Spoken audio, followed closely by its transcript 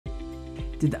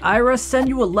Did the IRS send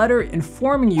you a letter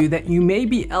informing you that you may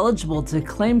be eligible to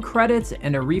claim credits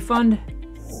and a refund?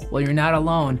 Well, you're not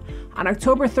alone. On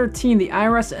October 13, the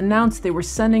IRS announced they were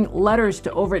sending letters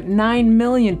to over 9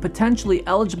 million potentially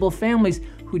eligible families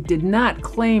who did not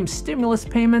claim stimulus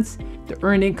payments, the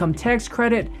Earned Income Tax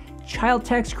Credit, Child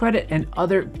Tax Credit, and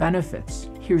other benefits.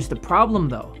 Here's the problem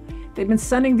though. They've been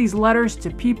sending these letters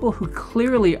to people who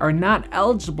clearly are not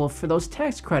eligible for those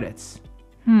tax credits.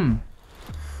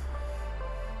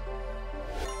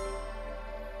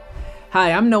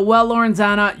 Hi, I'm Noel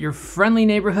Lorenzana, your friendly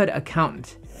neighborhood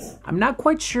accountant. I'm not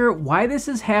quite sure why this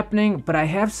is happening, but I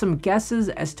have some guesses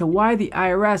as to why the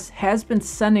IRS has been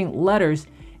sending letters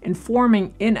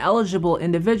informing ineligible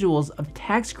individuals of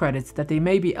tax credits that they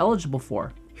may be eligible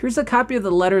for. Here's a copy of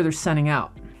the letter they're sending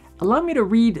out. Allow me to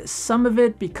read some of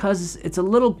it because it's a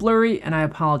little blurry and I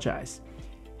apologize.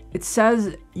 It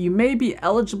says, you may be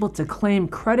eligible to claim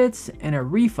credits and a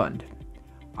refund.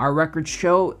 Our records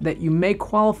show that you may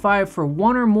qualify for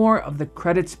one or more of the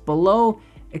credits below,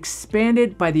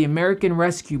 expanded by the American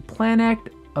Rescue Plan Act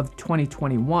of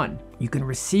 2021. You can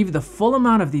receive the full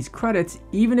amount of these credits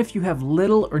even if you have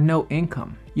little or no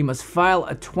income. You must file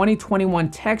a 2021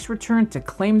 tax return to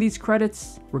claim these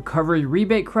credits, recovery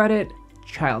rebate credit,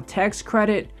 child tax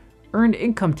credit, earned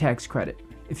income tax credit.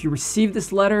 If you receive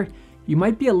this letter, you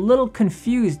might be a little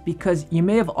confused because you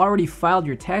may have already filed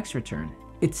your tax return.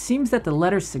 It seems that the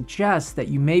letter suggests that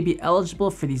you may be eligible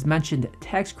for these mentioned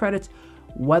tax credits,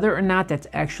 whether or not that's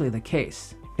actually the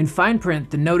case. In fine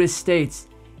print, the notice states,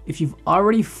 if you've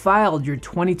already filed your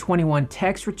 2021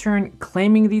 tax return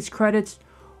claiming these credits,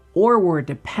 or were a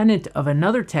dependent of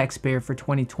another taxpayer for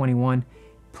 2021,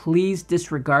 please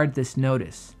disregard this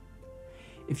notice.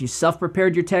 If you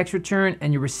self-prepared your tax return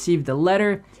and you received the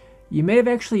letter, you may have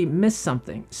actually missed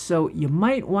something, so you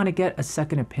might want to get a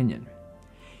second opinion.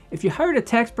 If you hired a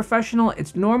tax professional,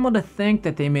 it's normal to think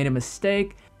that they made a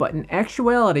mistake, but in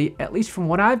actuality, at least from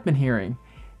what I've been hearing,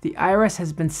 the IRS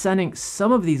has been sending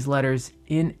some of these letters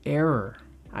in error.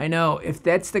 I know, if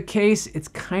that's the case, it's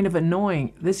kind of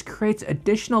annoying. This creates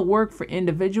additional work for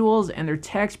individuals and their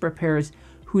tax preparers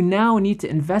who now need to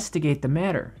investigate the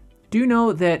matter. Do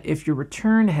know that if your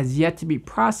return has yet to be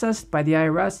processed by the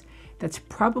IRS, that's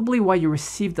probably why you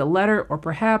received the letter, or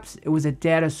perhaps it was a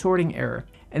data sorting error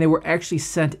and they were actually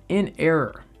sent in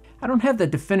error. I don't have the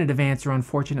definitive answer,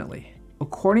 unfortunately.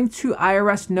 According to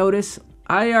IRS notice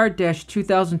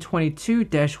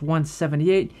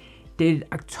IR-2022-178, dated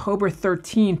October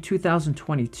 13,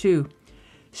 2022,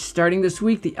 starting this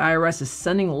week, the IRS is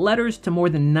sending letters to more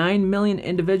than 9 million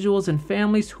individuals and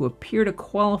families who appear to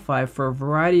qualify for a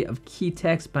variety of key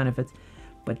tax benefits,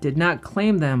 but did not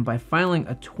claim them by filing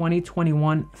a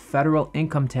 2021 federal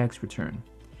income tax return.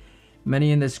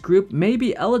 Many in this group may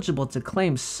be eligible to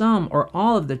claim some or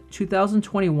all of the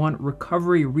 2021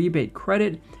 recovery rebate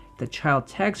credit, the child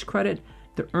tax credit,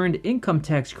 the earned income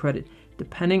tax credit,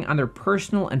 depending on their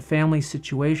personal and family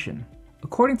situation.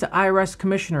 According to IRS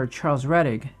Commissioner Charles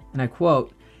Rettig, and I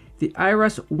quote, "The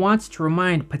IRS wants to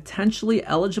remind potentially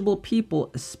eligible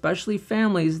people, especially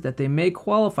families, that they may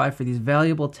qualify for these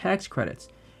valuable tax credits.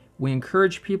 We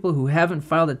encourage people who haven't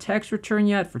filed a tax return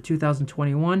yet for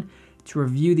 2021 to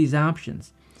review these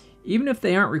options. Even if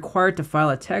they aren't required to file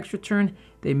a tax return,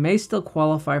 they may still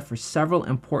qualify for several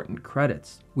important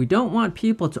credits. We don't want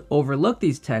people to overlook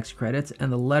these tax credits,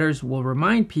 and the letters will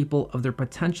remind people of their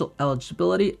potential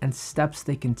eligibility and steps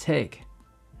they can take."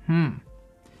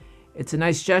 It's a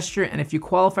nice gesture, and if you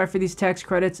qualify for these tax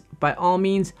credits, by all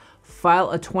means,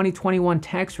 file a 2021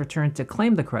 tax return to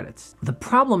claim the credits. The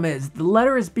problem is, the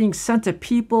letter is being sent to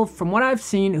people, from what I've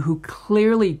seen, who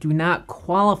clearly do not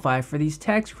qualify for these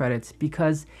tax credits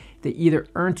because they either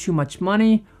earn too much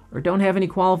money or don't have any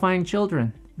qualifying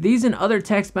children. These and other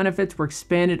tax benefits were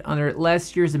expanded under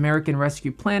last year's American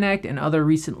Rescue Plan Act and other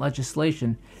recent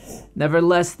legislation.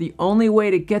 Nevertheless, the only way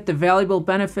to get the valuable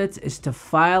benefits is to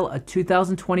file a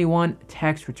 2021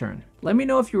 tax return. Let me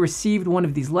know if you received one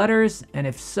of these letters, and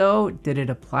if so, did it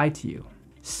apply to you?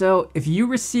 So, if you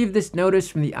received this notice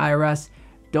from the IRS,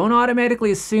 don't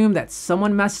automatically assume that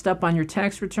someone messed up on your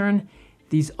tax return.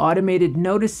 These automated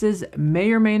notices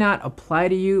may or may not apply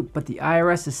to you, but the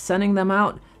IRS is sending them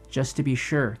out just to be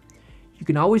sure. You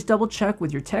can always double check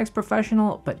with your tax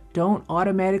professional, but don't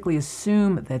automatically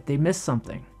assume that they missed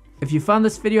something. If you found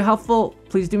this video helpful,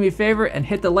 please do me a favor and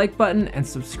hit the like button and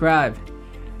subscribe.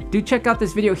 Do check out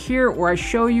this video here where I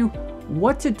show you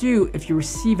what to do if you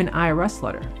receive an IRS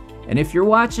letter. And if you're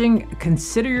watching,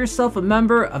 consider yourself a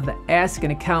member of the Ask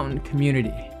an Accountant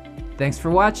community. Thanks for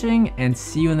watching, and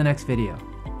see you in the next video.